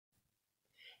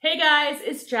Hey guys,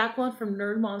 it's Jacqueline from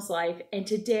Nerdmom's Life, and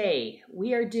today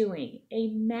we are doing a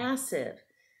massive,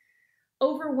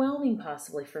 overwhelming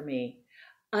possibly for me,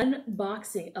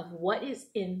 unboxing of what is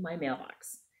in my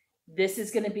mailbox. This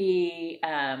is going to be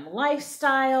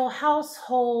lifestyle,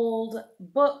 household,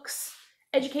 books,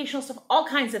 educational stuff, all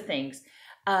kinds of things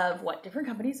of what different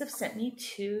companies have sent me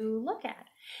to look at.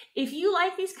 If you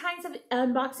like these kinds of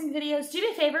unboxing videos, do me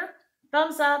a favor,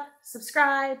 thumbs up,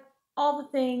 subscribe, all the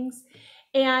things.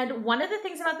 And one of the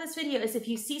things about this video is if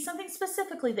you see something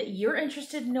specifically that you're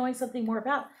interested in knowing something more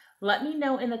about, let me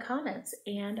know in the comments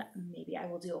and maybe I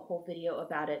will do a whole video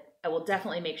about it. I will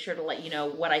definitely make sure to let you know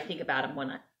what I think about them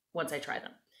once I try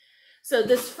them. So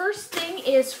this first thing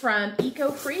is from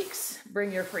Eco Freaks.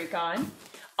 Bring your freak on.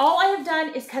 All I have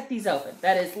done is cut these open.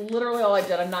 That is literally all I've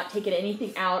done. I'm not taking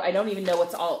anything out. I don't even know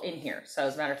what's all in here. So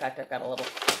as a matter of fact, I've got a little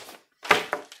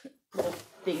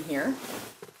thing here.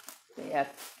 They have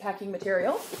packing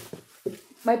material.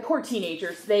 My poor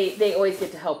teenagers, they always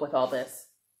get to help with all this.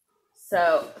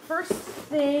 So first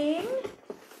thing,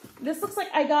 this looks like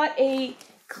I got a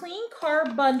clean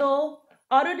car bundle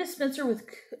auto dispenser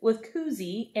with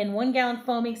koozie and 1 gallon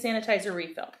foaming sanitizer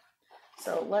refill.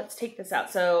 So let's take this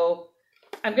out. So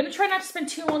I'm going to try not to spend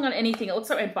too long on anything. It looks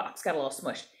like my box got a little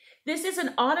smushed. This is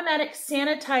an automatic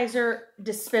sanitizer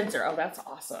dispenser. Oh, that's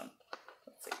awesome.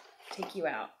 Let's see. Take you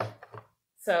out.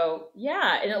 So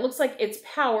yeah, and it looks like it's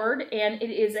powered and it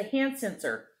is a hand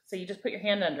sensor. So you just put your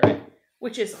hand under it,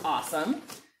 which is awesome.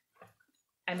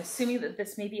 I'm assuming that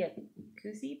this may be a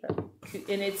koozie,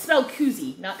 and it's spelled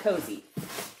koozie, not cozy.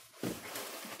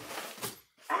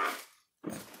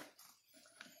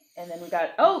 And then we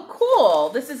got, oh, cool.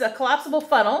 This is a collapsible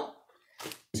funnel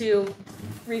to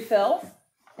refill.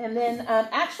 And then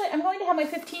actually, I'm going to have my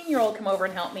 15-year-old come over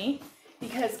and help me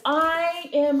because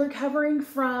I am recovering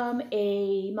from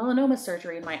a melanoma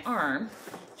surgery in my arm.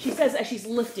 She says as she's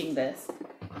lifting this,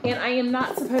 and I am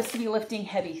not supposed to be lifting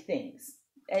heavy things.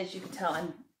 As you can tell,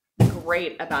 I'm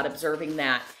great about observing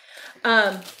that.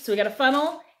 So we got a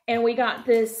funnel, and we got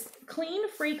this Clean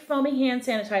Freak foaming hand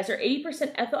sanitizer,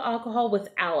 80% ethyl alcohol with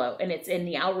aloe, and it's in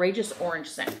the outrageous orange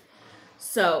scent.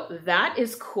 So that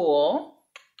is cool.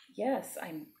 Yes,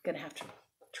 I'm gonna have to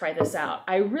try this out.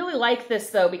 I really like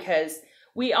this though because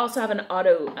we also have an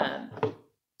auto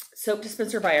soap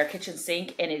dispenser by our kitchen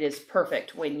sink, and it is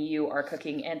perfect when you are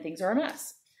cooking and things are a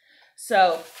mess.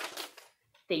 So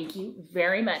thank you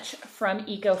very much from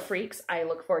Eco Freaks. I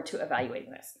look forward to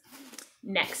evaluating this.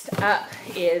 Next up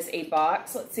is a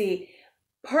box. Let's see.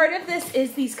 Part of this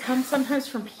is these come sometimes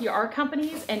from PR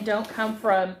companies and don't come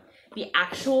from the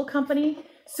actual company.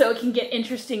 So it can get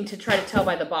interesting to try to tell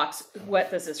by the box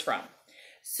what this is from.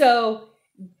 So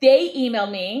they emailed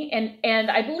me,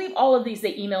 and I believe all of these,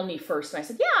 they emailed me first. And I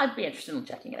said, yeah, I'd be interested in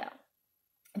checking it out.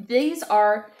 These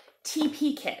are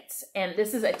TP kits, and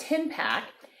this is a 10-pack,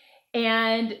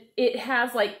 and it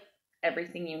has like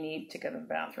everything you need to go to the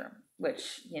bathroom,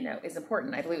 which, you know, is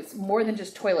important. I believe it's more than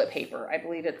just toilet paper. I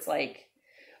believe it's like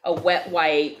a wet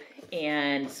wipe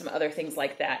and some other things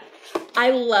like that. I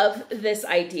love this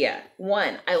idea.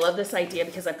 One, I love this idea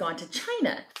because I've gone to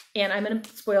China and I'm a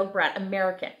spoiled brat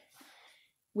American.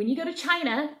 When you go to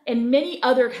China and many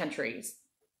other countries,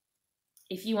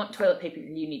 if you want toilet paper,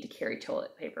 you need to carry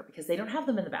toilet paper because they don't have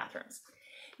them in the bathrooms.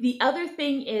 The other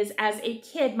thing is, as a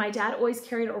kid, my dad always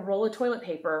carried a roll of toilet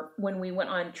paper when we went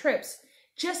on trips,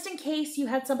 just in case you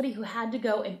had somebody who had to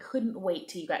go and couldn't wait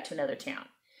till you got to another town.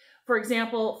 For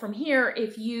example, from here,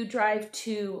 if you drive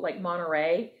to like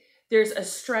Monterey, there's a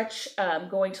stretch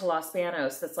going to Los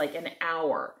Banos that's like an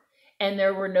hour, and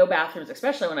there were no bathrooms,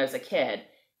 especially when I was a kid.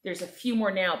 There's a few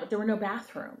more now, but there were no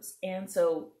bathrooms. And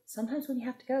so sometimes when you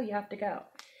have to go, you have to go.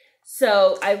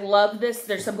 So I love this.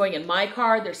 There's some going in my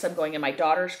car. There's some going in my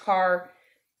daughter's car.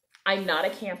 I'm not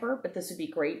a camper, but this would be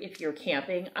great if you're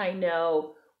camping. I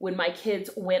know when my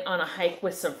kids went on a hike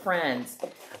with some friends,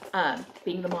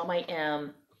 being the mom I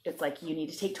am, it's like you need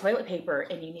to take toilet paper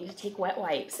and you need to take wet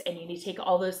wipes and you need to take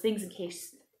all those things in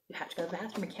case you have to go to the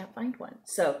bathroom and can't find one.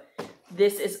 So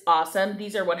this is awesome.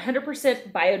 These are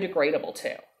 100% biodegradable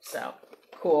too. So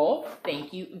cool.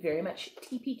 Thank you very much,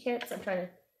 TP Kits. I'm trying to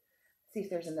see if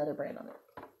there's another brand on it.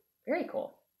 Very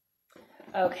cool.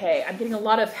 Okay, I'm getting a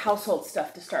lot of household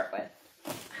stuff to start with.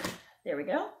 There we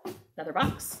go. Another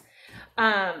box.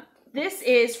 This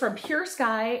is from Pure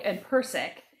Sky and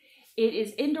Persic. It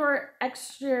is interior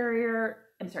exterior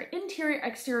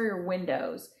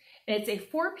windows. And it's a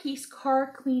 4-piece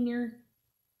car cleaner.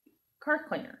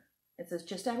 It says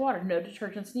just add water, no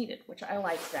detergents needed, which I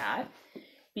like that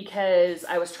because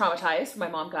I was traumatized. My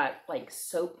mom got like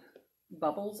soap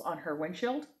bubbles on her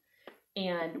windshield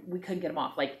and we couldn't get them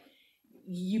off. Like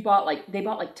they bought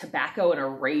like tobacco and a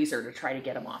razor to try to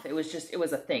get them off. It was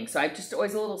a thing. So I'm just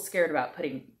always a little scared about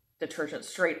putting detergent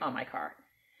straight on my car.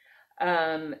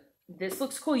 This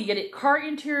looks cool. You get a car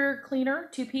interior cleaner,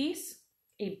 2-piece,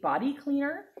 a body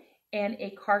cleaner, and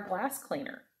a car glass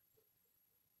cleaner.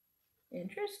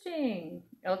 Interesting.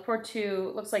 I look forward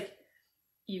to, looks like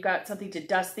you got something to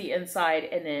dust the inside,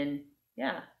 and then,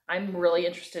 yeah, I'm really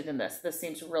interested in this. This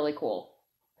seems really cool.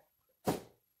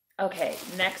 Okay,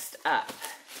 next up.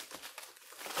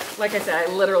 Like I said,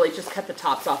 I literally just cut the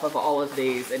tops off of all of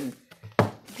these and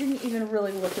didn't even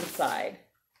really look inside.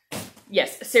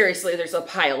 Yes, seriously, there's a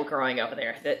pile growing over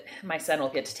there that my son will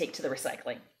get to take to the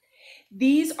recycling.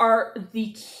 These are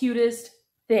the cutest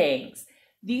things.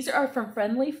 These are from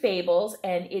Friendly Fables,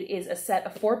 and it is a set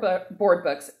of 4 board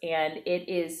books, and it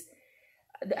is,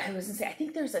 I was gonna say, I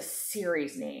think there's a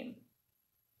series name,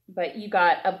 but you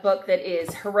got a book that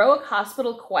is Heroic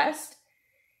Hospital Quest,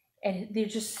 and they're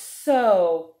just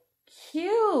so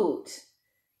cute.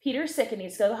 Peter's sick and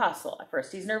needs to go to the hospital. At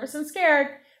first, he's nervous and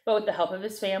scared, but with the help of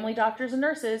his family, doctors, and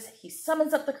nurses, he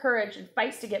summons up the courage and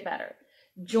fights to get better.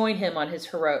 Join him on his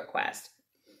heroic quest.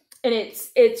 And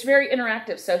it's very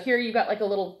interactive. So here you got like a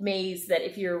little maze that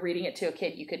if you're reading it to a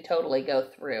kid, you could totally go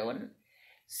through. And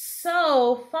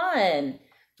so fun.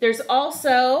 There's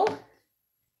also,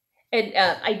 and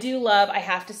I do love, I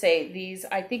have to say, these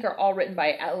I think are all written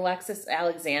by Alexis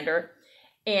Alexander.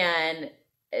 And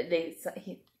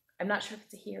I'm not sure if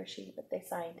it's a he or she, but they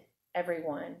signed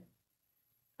everyone.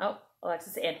 Oh,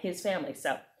 Alexis and his family.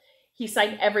 So he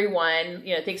signed everyone,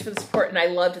 thanks for the support. And I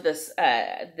loved this,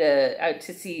 to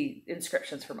see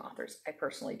inscriptions from authors. I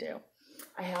personally do.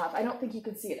 I don't think you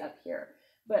can see it up here,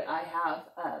 but I have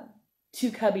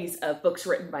 2 cubbies of books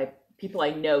written by people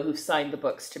I know who've signed the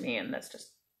books to me. And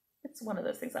it's one of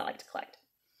those things I like to collect.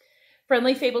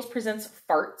 Friendly Fables presents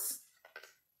Farts.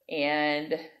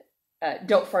 And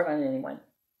don't fart on anyone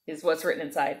is what's written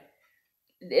inside.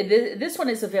 This one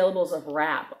is available as a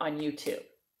rap on YouTube,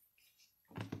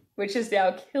 which is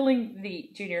now killing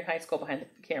the junior high school behind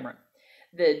the camera.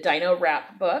 The Dino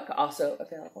Rap book, also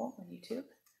available on YouTube.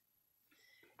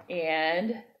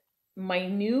 And My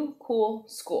New Cool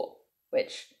School,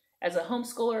 which as a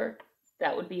homeschooler,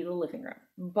 that would be the living room.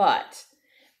 But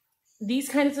these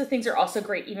kinds of things are also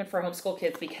great even for homeschool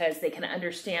kids because they can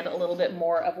understand a little bit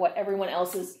more of what everyone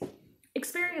else's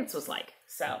experience was like.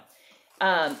 So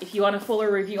if you want a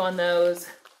fuller review on those,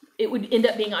 it would end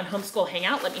up being on Homeschool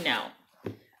Hangout. Let me know.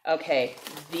 Okay,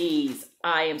 these.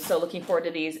 I am so looking forward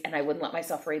to these, and I wouldn't let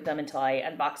myself read them until I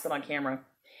unbox them on camera.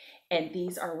 And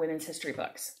these are women's history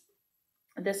books.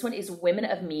 This one is Women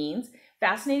of Means,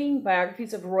 Fascinating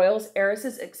Biographies of Royals,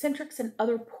 Heiresses, Eccentrics, and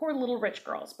Other Poor Little Rich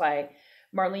Girls by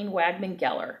Marlene Wagman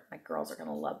Geller. My girls are going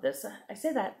to love this. I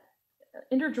say that.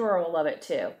 Ender Drawer will love it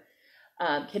too.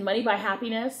 Can Money Buy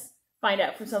Happiness? Find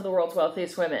out from some of the world's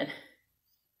wealthiest women.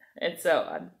 And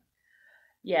so,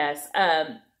 yes.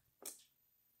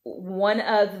 One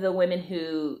of the women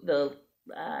who the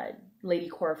Lady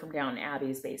Cora from Downton Abbey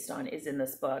is based on is in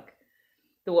this book.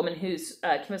 The woman whose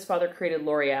Kim's father created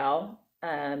L'Oreal,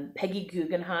 Peggy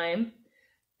Guggenheim.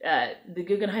 The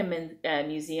Guggenheim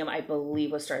Museum, I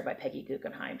believe, was started by Peggy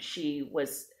Guggenheim. She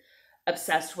was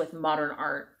obsessed with modern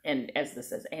art and, as this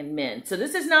says, and men. So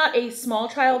this is not a small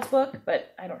child's book,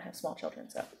 but I don't have small children,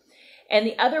 so. And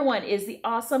the other one is The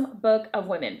Awesome Book of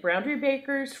Women, Boundary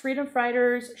Breakers, Freedom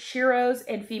Fighters, Sheroes,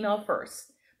 and Female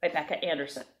Firsts by Becca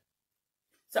Anderson.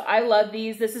 So I love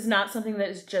these. This is not something that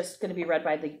is just going to be read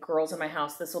by the girls in my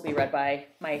house. This will be read by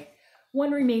my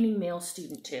one remaining male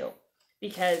student too,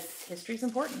 because history is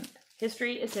important.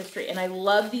 History is history. And I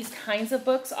love these kinds of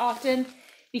books often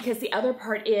because the other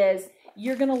part is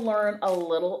you're going to learn a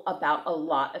little about a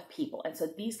lot of people. And so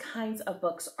these kinds of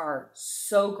books are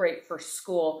so great for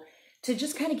school to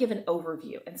just kind of give an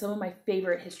overview. And some of my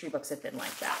favorite history books have been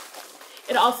like that.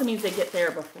 It also means they get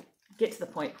to the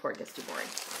point before it gets too boring.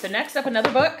 So next up,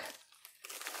 another book.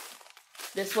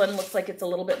 This one looks like it's a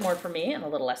little bit more for me and a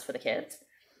little less for the kids.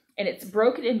 And it's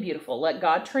Broken and Beautiful, Let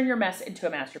God Turn Your Mess into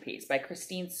a Masterpiece by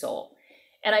Christine Soule.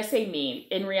 And I say me,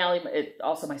 in reality, it's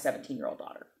also my 17-year-old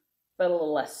daughter, but a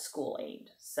little less school-aimed.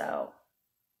 So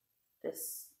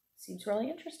this seems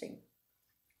really interesting.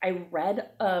 I read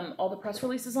all the press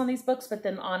releases on these books, but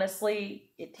then honestly,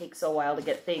 it takes a while to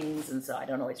get things, and so I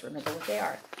don't always remember what they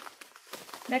are.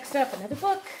 Next up, another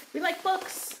book. We like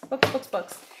books.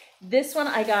 Books. This one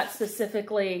I got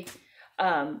specifically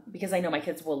because I know my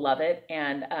kids will love it,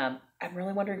 and I'm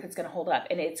really wondering if it's going to hold up.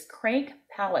 And it's Crank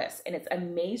Palace, and it's a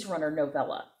Maze Runner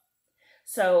novella.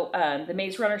 So the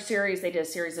Maze Runner series, they did a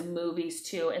series of movies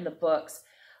too, in the books.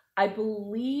 I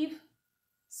believe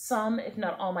some, if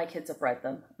not all, my kids have read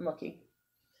them. I'm looking.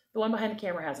 The one behind the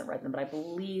camera hasn't read them, but I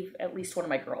believe at least one of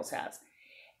my girls has.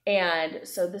 And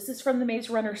so this is from the Maze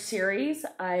Runner series.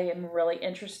 I am really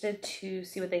interested to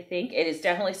see what they think. It is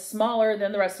definitely smaller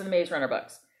than the rest of the Maze Runner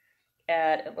books.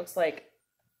 And it looks like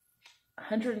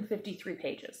 153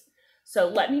 pages. So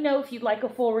let me know if you'd like a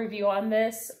full review on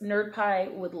this.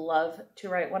 NerdPie would love to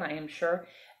write one, I am sure,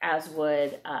 as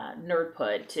would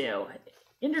NerdPud too.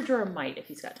 Enderjura might if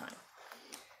he's got time.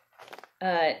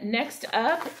 Next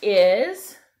up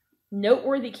is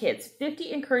Noteworthy Kids,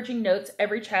 50 encouraging notes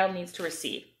every child needs to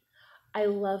receive. I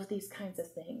love these kinds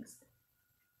of things.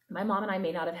 My mom and I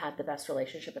may not have had the best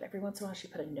relationship, but every once in a while she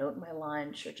put a note in my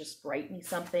lunch or just write me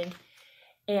something.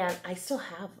 And I still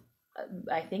have,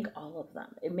 I think, all of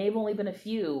them. It may have only been a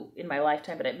few in my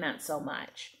lifetime, but it meant so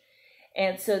much.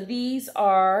 And so these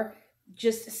are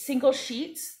just single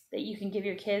sheets that you can give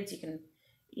your kids. You can,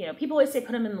 people always say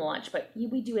put them in the lunch, but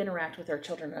we do interact with our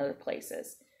children in other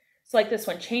places. It's like this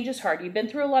one, change is hard. You've been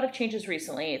through a lot of changes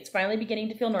recently. It's finally beginning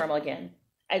to feel normal again.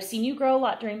 I've seen you grow a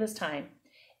lot during this time,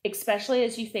 especially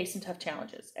as you face some tough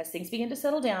challenges. As things begin to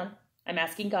settle down, I'm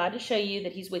asking God to show you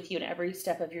that he's with you in every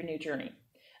step of your new journey.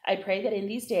 I pray that in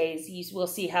these days you will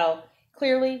see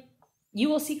clearly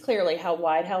how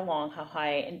wide, how long, how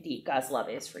high and deep God's love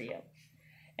is for you.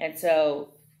 And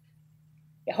so,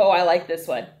 I like this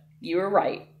one. You were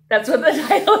right. That's what the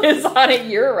title is on it.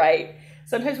 You're right.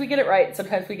 Sometimes we get it right.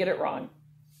 Sometimes we get it wrong.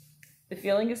 The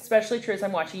feeling is especially true as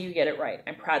I'm watching you get it right.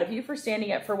 I'm proud of you for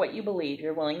standing up for what you believe,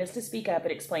 your willingness to speak up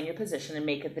and explain your position and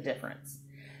make it the difference.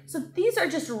 So these are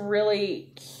just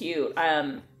really cute.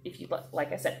 If you'd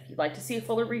like I said, if you'd like to see a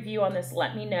fuller review on this,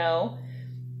 let me know.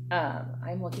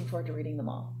 I'm looking forward to reading them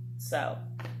all. So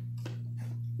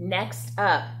next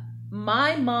up,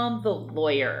 My Mom the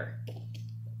Lawyer.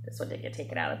 This one didn't get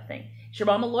taken out of the thing. Is your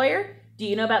mom a lawyer? Do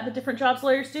you know about the different jobs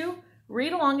lawyers do?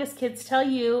 Read along as kids tell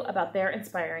you about their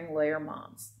inspiring lawyer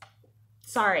moms.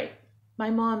 Sorry, my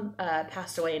mom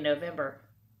passed away in November.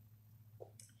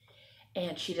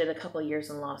 And she did a couple of years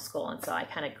in law school. And so I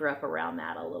kind of grew up around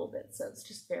that a little bit. So it's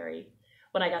just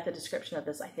when I got the description of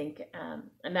this, I think,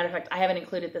 a matter of fact, I haven't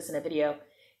included this in a video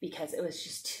because it was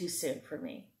just too soon for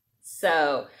me.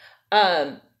 So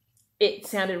it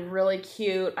sounded really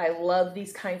cute. I love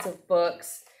these kinds of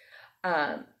books.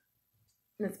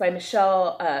 It's by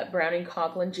Michelle Browning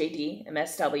Conklin, JD,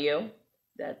 MSW.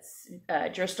 That's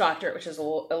Juris Doctorate, which is a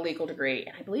legal degree.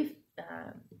 And I believe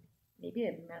maybe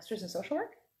a master's in social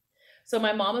work. So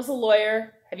my mom is a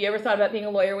lawyer. Have you ever thought about being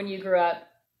a lawyer when you grew up?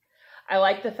 I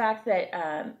like the fact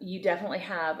that you definitely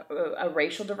have a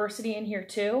racial diversity in here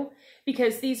too,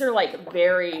 because these are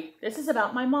this is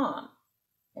about my mom.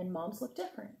 And moms look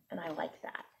different. And I like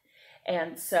that.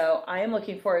 And so I am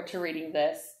looking forward to reading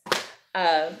this.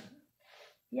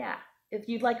 Yeah, if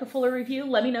you'd like a fuller review,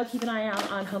 let me know. Keep an eye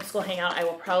out on Homeschool Hangout. I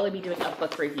will probably be doing a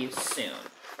book review soon,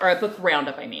 or a book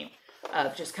roundup,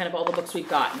 of just kind of all the books we've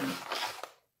gotten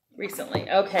recently.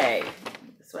 Okay,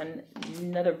 this one,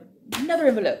 another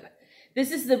envelope.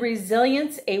 This is The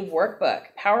Resilience, a Workbook,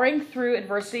 Powering Through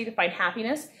Adversity to Find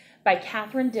Happiness by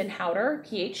Catherine Denhouter,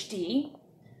 PhD.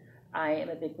 I am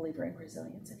a big believer in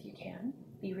resilience. If you can,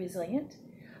 be resilient.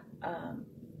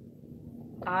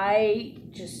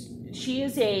 She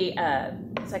is a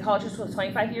psychologist with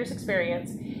 25 years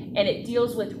experience, and it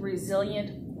deals with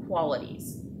resilient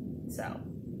qualities. So,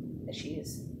 as she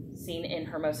is seen in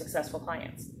her most successful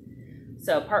clients.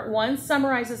 So part 1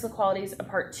 summarizes the qualities, and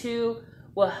part 2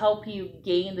 will help you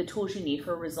gain the tools you need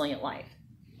for a resilient life.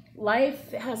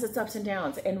 Life has its ups and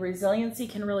downs, and resiliency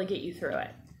can really get you through it.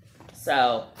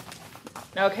 So,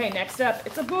 okay, next up,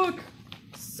 it's a book.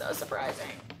 So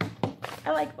surprising.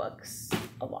 I like books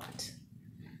a lot.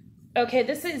 Okay,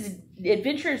 this is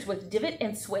Adventures with Divot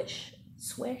and Swish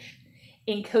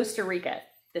in Costa Rica.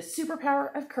 The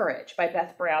Superpower of Courage by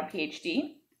Beth Brown,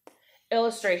 PhD.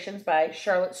 Illustrations by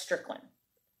Charlotte Strickland.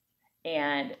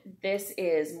 And this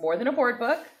is more than a board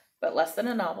book, but less than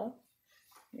a novel.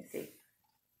 Let me see.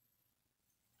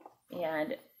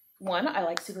 And one, I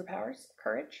like superpowers,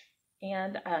 courage.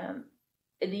 And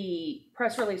the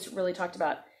press release really talked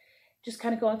about just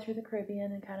kind of going through the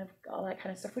Caribbean and kind of all that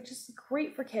kind of stuff, which is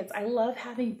great for kids. I love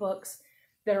having books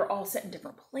that are all set in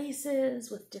different places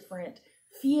with different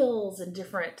feels and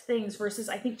different things versus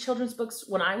I think children's books,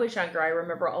 when I was younger, I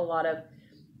remember a lot of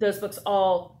those books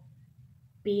all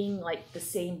being like the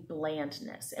same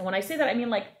blandness. And when I say that, I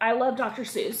mean, I love Dr.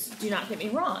 Seuss, do not get me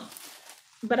wrong,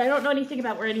 but I don't know anything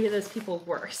about where any of those people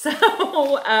were. So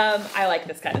I like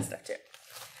this kind of stuff too.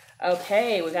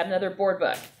 Okay, we got another board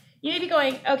book. You may be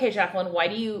going, okay, Jacqueline, why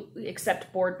do you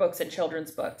accept board books and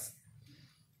children's books?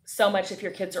 so much if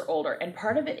your kids are older. And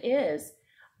part of it is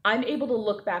I'm able to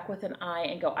look back with an eye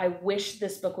and go, I wish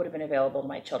this book would have been available to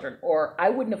my children, or I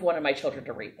wouldn't have wanted my children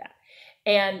to read that.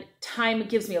 And time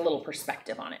gives me a little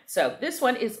perspective on it. So this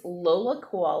one is Lola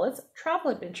Koala's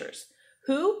Travel Adventures.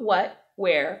 Who, what,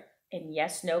 where, and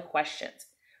yes, no questions.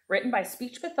 Written by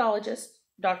speech pathologist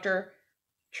Dr.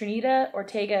 Trinita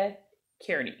Ortega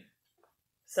Kearney.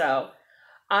 So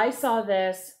I saw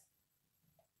this,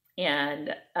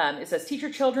 and it says, teach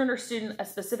your children or student a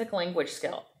specific language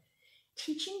skill.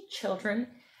 Teaching children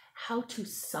how to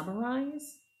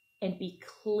summarize and be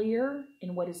clear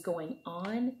in what is going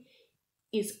on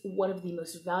is one of the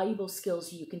most valuable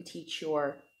skills you can teach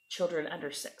your children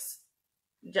under 6.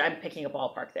 I'm picking a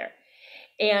ballpark there.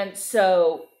 And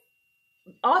so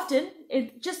often,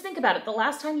 just think about it. The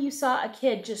last time you saw a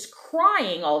kid just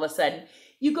crying all of a sudden,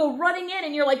 you go running in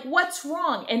and you're like, what's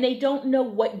wrong? And they don't know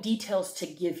what details to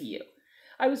give you.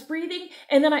 I was breathing,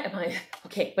 and then I'm like,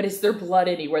 okay, but is there blood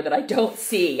anywhere that I don't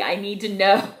see? I need to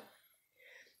know.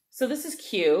 So this is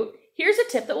cute. Here's a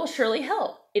tip that will surely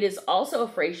help. It is also a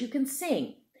phrase you can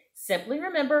sing. Simply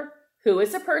remember, who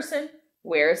is a person,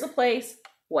 where is a place,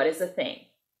 what is a thing.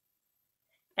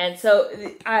 And so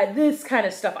this kind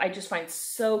of stuff I just find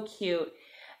so cute.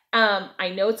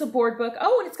 I know it's a board book.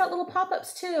 Oh, and it's got little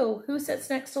pop-ups too. Who sits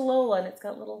next to Lola? And it's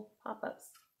got little pop-ups.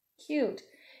 Cute.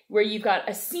 Where you've got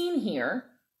a scene here,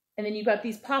 and then you've got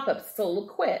these pop-ups. It's a little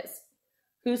quiz.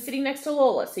 Who's sitting next to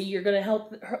Lola? So you're going to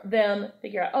help them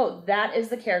figure out, oh, that is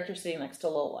the character sitting next to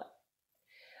Lola.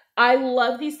 I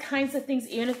love these kinds of things,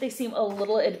 even if they seem a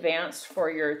little advanced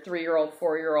for your 3-year-old,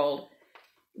 4-year-old,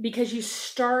 because you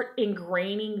start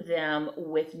ingraining them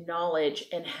with knowledge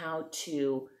and how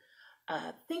to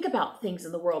think about things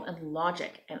in the world and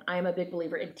logic. And I'm a big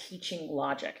believer in teaching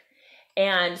logic.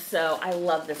 And so I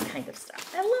love this kind of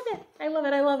stuff. I love it. I love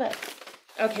it. I love it.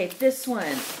 Okay, this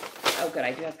one. Oh, good.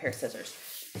 I do have a pair of scissors.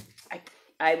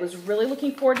 I was really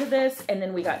looking forward to this, and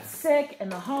then we got sick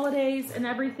and the holidays and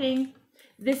everything.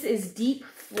 This is Deep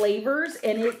Flavors,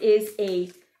 and it is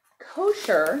a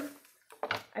kosher,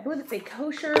 I believe it's a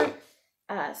kosher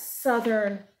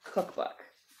Southern cookbook.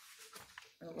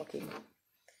 I'm looking.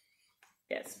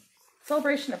 Yes.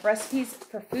 Celebration of recipes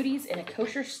for foodies in a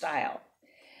kosher style.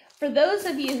 For those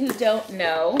of you who don't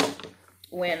know,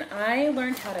 when I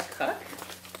learned how to cook,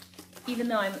 even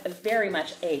though I'm very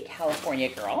much a California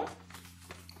girl,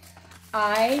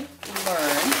 I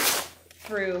learned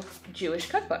through Jewish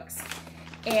cookbooks.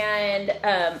 And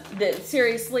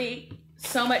seriously,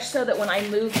 so much so that when I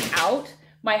moved out,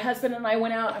 my husband and I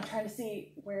went out, I'm trying to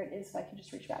see where it is, if I can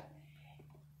just reach back,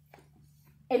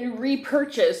 and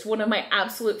repurchased one of my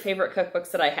absolute favorite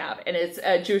cookbooks that I have. And it's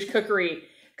a Jewish cookery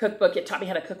cookbook. It taught me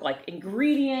how to cook like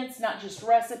ingredients, not just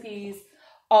recipes,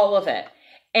 all of it.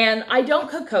 And I don't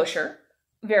cook kosher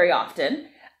very often.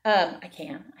 I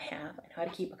know how to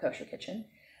keep a kosher kitchen.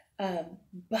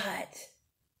 But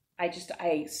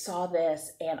I saw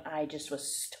this and I just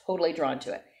was totally drawn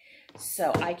to it.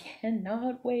 So I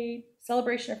cannot wait.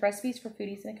 Celebration of recipes for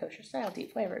foodies in a kosher style,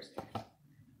 Deep Flavors.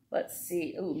 Let's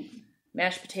see. Ooh,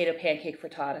 mashed potato pancake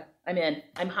frittata. I'm in.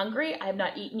 I'm hungry. I have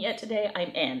not eaten yet today. I'm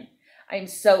in. I'm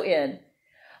so in.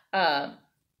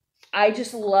 I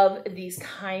just love these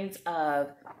kinds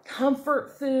of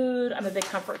comfort food. I'm a big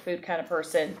comfort food kind of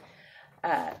person.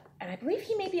 And I believe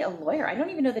he may be a lawyer. I don't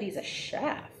even know that he's a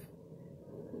chef.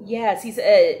 Yes, he's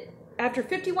after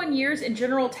 51 years in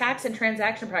general tax and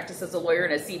transaction practice as a lawyer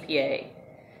and a CPA.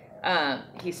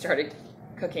 He started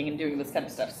cooking and doing this kind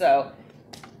of stuff. So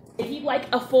if you'd like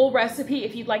a full recipe,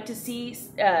 if you'd like to see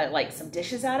like some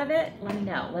dishes out of it, let me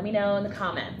know. Let me know in the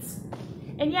comments.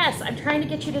 And yes, I'm trying to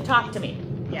get you to talk to me.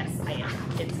 Yes, I am.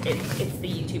 It's the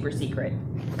YouTuber secret.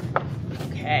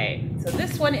 Okay, so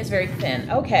this one is very thin.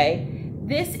 Okay,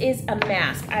 this is a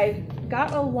mask. I've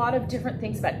got a lot of different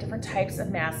things about different types of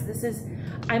masks. This is,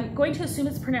 I'm going to assume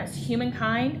it's pronounced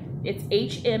humankind. It's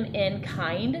HMN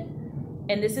kind.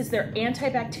 And this is their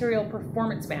antibacterial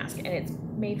performance mask. And it's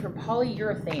made from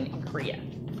polyurethane in Korea.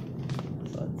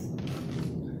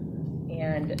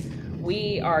 And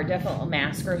we are definitely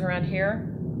maskers around here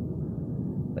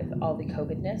with all the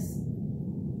COVIDness.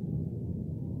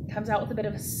 Comes out with a bit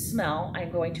of a smell.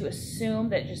 I'm going to assume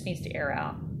that it just needs to air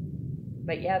out.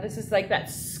 But yeah, this is like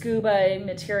that scuba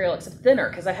material, except thinner,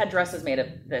 because I had dresses made of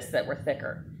this that were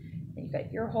thicker. And you've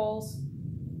got ear holes.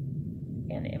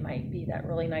 And it might be that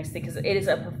really nice thing, because it is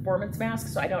a performance mask,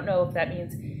 so I don't know if that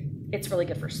means it's really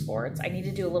good for sports. I need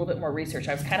to do a little bit more research.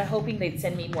 I was kind of hoping they'd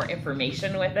send me more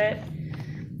information with it,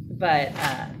 but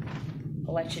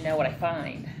I'll let you know what I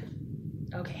find.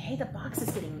 Okay, hey, the box is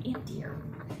getting emptier.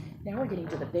 Now we're getting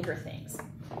to the bigger things.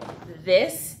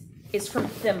 This is from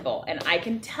Thimble, and I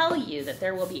can tell you that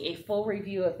there will be a full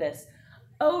review of this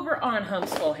over on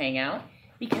Homeschool Hangout,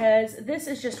 because this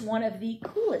is just one of the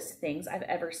coolest things I've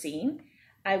ever seen.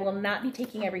 I will not be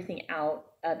taking everything out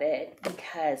of it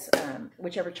because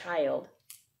whichever child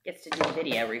gets to do a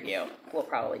video review will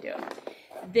probably do it.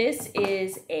 This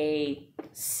is a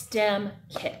STEM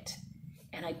kit,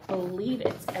 and I believe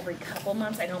it's every couple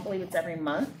months. I don't believe it's every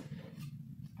month.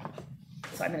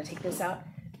 So I'm going to take this out.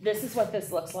 This is what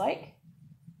this looks like.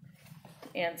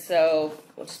 And so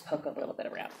we'll just poke a little bit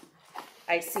around.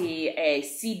 I see a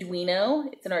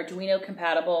Cduino. It's an Arduino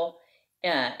compatible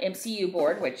MCU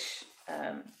board, which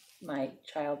my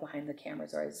child behind the camera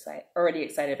is already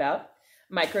excited about.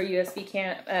 Micro USB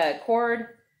cord.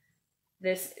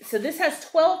 So this has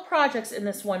 12 projects in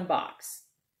this one box.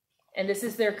 And this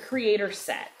is their creator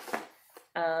set.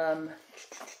 So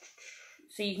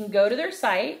you can go to their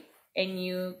site and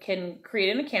you can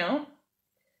create an account.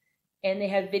 And they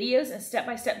have videos and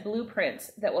step-by-step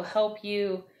blueprints that will help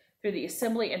you through the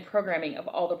assembly and programming of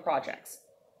all the projects.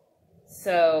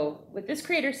 So with this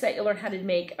creator set, you'll learn how to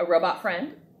make a robot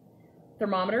friend,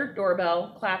 thermometer,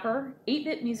 doorbell, clapper,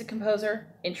 8-bit music composer,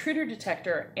 intruder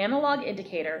detector, analog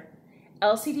indicator,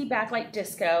 LCD backlight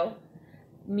disco,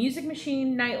 music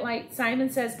machine, nightlight, Simon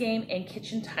Says game, and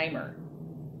kitchen timer.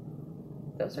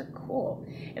 Those are cool.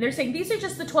 And they're saying these are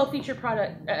just the 12 feature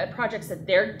projects that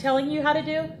they're telling you how to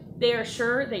do. They are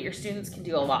sure that your students can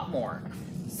do a lot more.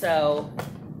 So,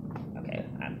 okay,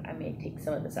 I may take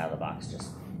some of this out of the box. Just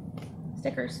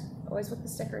stickers, always with the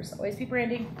stickers, always be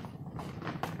branding.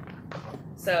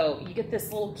 So you get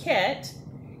this little kit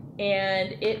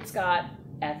and it's got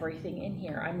everything in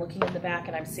here. I'm looking in the back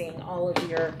and I'm seeing all of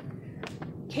your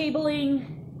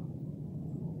cabling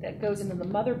that goes into the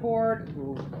motherboard.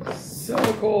 Ooh, so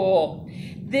cool.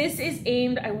 This is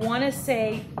aimed, I want to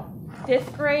say,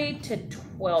 5th grade to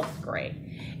 12th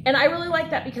grade. And I really like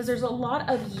that because there's a lot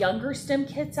of younger STEM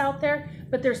kits out there,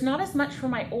 but there's not as much for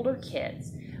my older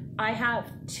kids. I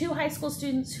have 2 high school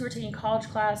students who are taking college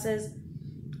classes.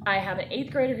 I have an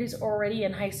 8th grader who's already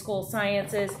in high school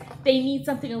sciences. They need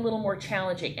something a little more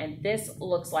challenging, and this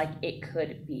looks like it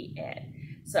could be it.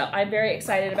 So I'm very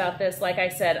excited about this. Like I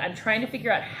said, I'm trying to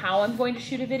figure out how I'm going to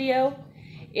shoot a video,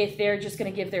 if they're just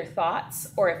going to give their thoughts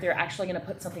or if they're actually going to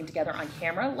put something together on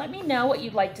camera. Let me know what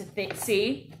you'd like to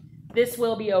see. This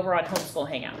will be over on Homeschool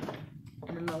Hangout.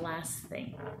 And then the last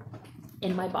thing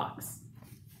in my box,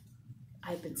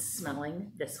 I've been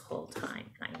smelling this whole time,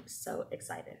 and I'm so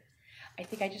excited. I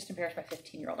think I just embarrassed my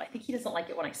 15-year-old. I think he doesn't like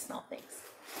it when I smell things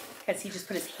because he just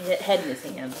put his head in his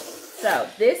hands. So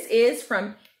this is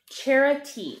from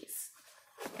Charities.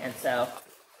 And so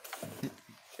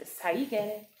this is how you get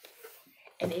it.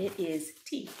 And it is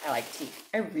tea. I like tea.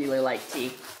 I really like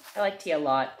tea. I like tea a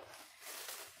lot.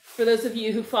 For those of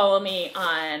you who follow me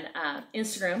on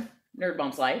Instagram,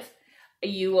 Nerdmom's Life,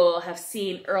 you will have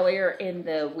seen earlier in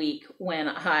the week when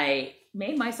I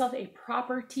made myself a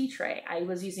proper tea tray. I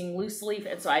was using loose leaf,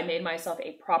 and so I made myself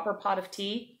a proper pot of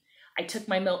tea. I took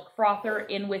my milk frother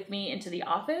in with me into the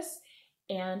office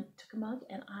and took a mug,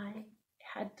 and I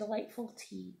had delightful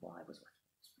tea while I was working.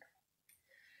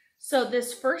 So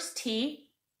this first tea,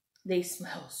 they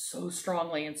smell so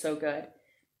strongly and so good,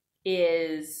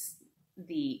 is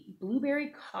the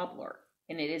Blueberry Cobbler.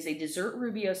 And it is a dessert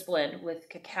Rubios blend with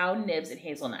cacao nibs and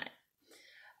hazelnut.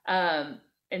 And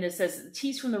it says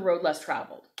teas from the road less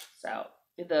traveled. So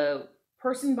the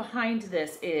person behind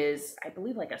this is, I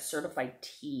believe, like a certified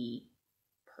tea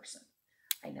person.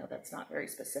 I know that's not very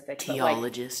specific.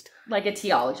 Teologist. Like a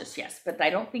teologist, yes. But I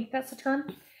don't think that's a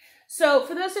term. So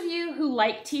for those of you who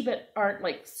like tea but aren't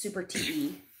like super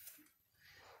tea-y,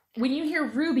 when you hear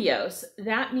Rubios,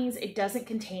 that means it doesn't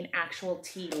contain actual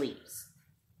tea leaves.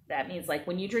 That means like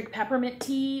when you drink peppermint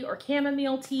tea or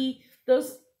chamomile tea,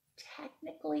 those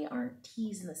technically aren't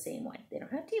teas in the same way. They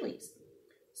don't have tea leaves.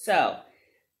 So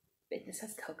this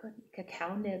has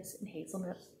cacao nibs and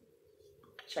hazelnut.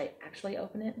 Should I actually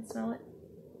open it and smell it?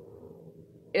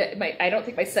 I don't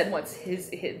think my son wants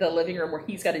the living room where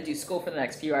he's got to do school for the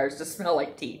next few hours to smell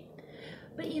like tea.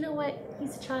 But you know what?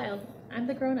 He's a child. I'm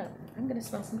the grown-up. I'm going to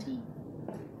smell some tea.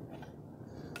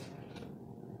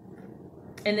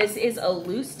 And this is a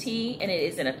loose tea, and it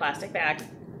is in a plastic bag.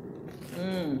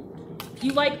 If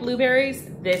you like blueberries,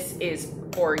 this is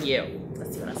for you.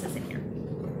 Let's see what else is in here.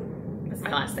 That's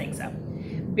my last thing, so.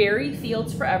 Berry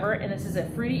Fields Forever, and this is a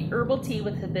fruity herbal tea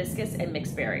with hibiscus and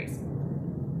mixed berries.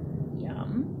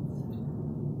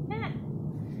 Yum. Ah.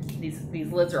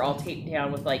 These lids are all taped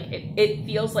down with like, it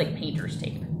feels like painter's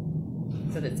tape.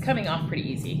 So it's coming off pretty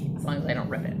easy, as long as I don't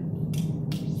rip it.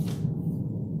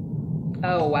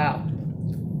 Oh, wow.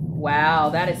 Wow,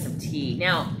 that is some tea.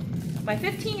 Now, my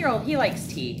 15-year-old, he likes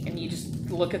tea, and you just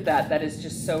look at that. That is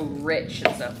just so rich,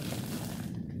 and so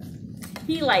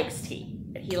he likes tea.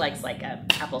 And he likes like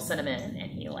apple cinnamon,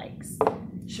 and he likes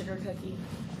sugar cookie.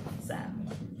 So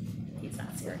he's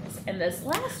not serious. And this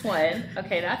last one,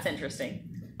 okay, that's interesting.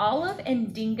 Olive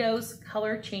and Dingo's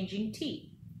color changing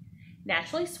tea.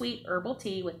 Naturally sweet herbal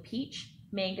tea with peach,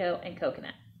 mango, and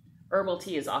coconut. Herbal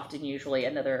tea is often usually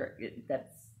another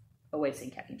that's a way of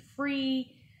saying caffeine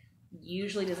free.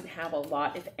 Usually doesn't have a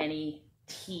lot, if any,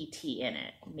 tea in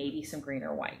it. Maybe some green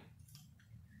or white.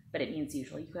 But it means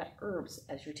usually you got herbs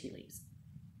as your tea leaves.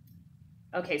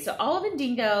 Okay, so Olive and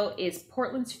Dingo is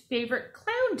Portland's favorite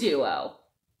clown duo.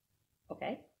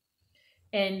 Okay.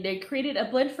 And they created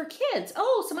a blend for kids.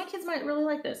 Oh, so my kids might really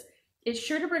like this. It's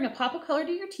sure to bring a pop of color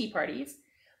to your tea parties.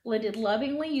 Blended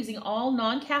lovingly using all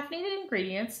non-caffeinated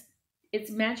ingredients. Its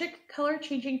magic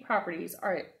color-changing properties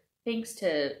are thanks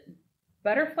to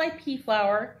butterfly pea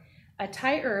flower, a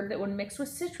Thai herb that when mixed with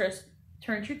citrus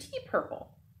turns your tea purple.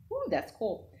 Ooh, that's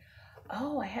cool.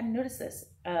 Oh, I hadn't noticed this.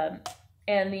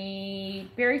 And the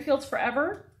Berry Fields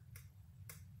Forever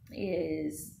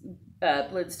is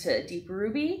blends to deep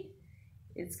ruby.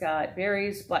 It's got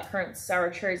berries, blackcurrant,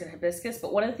 sour cherries, and hibiscus.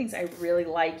 But one of the things I really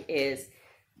like is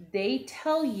they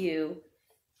tell you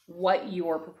what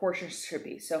your proportions should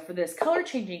be. So for this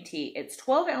color-changing tea, it's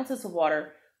 12 ounces of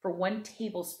water for 1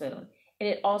 tablespoon. And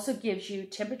it also gives you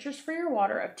temperatures for your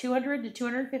water of 200 to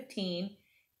 215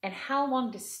 and how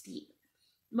long to steep.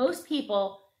 Most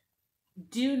people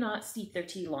do not steep their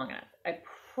tea long enough. A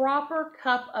proper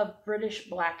cup of British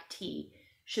black tea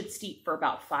should steep for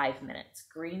about 5 minutes.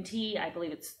 Green tea, I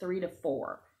believe it's 3 to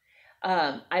 4.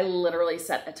 I literally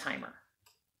set a timer.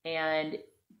 And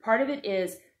part of it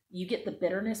is you get the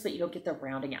bitterness, but you don't get the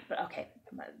rounding out. But okay,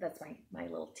 that's my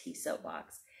little tea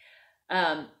soapbox.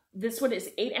 This one is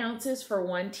 8 ounces for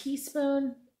 1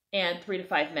 teaspoon and 3 to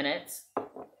 5 minutes.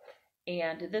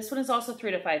 And this one is also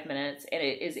 3 to 5 minutes, and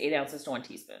it is 8 ounces to 1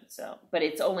 teaspoon. So, but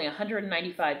it's only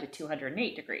 195 to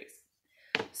 208 degrees.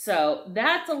 So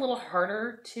that's a little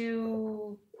harder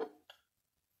to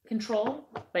control,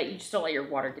 but you just don't let your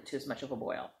water get to as much of a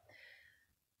boil.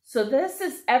 So this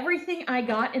is everything I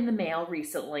got in the mail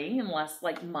recently in the last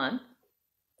month.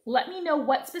 Let me know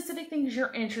what specific things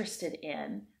you're interested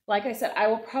in. Like I said, I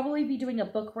will probably be doing a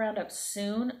book roundup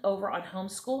soon over on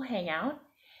Homeschool Hangout.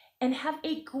 And have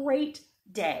a great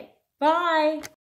day. Bye.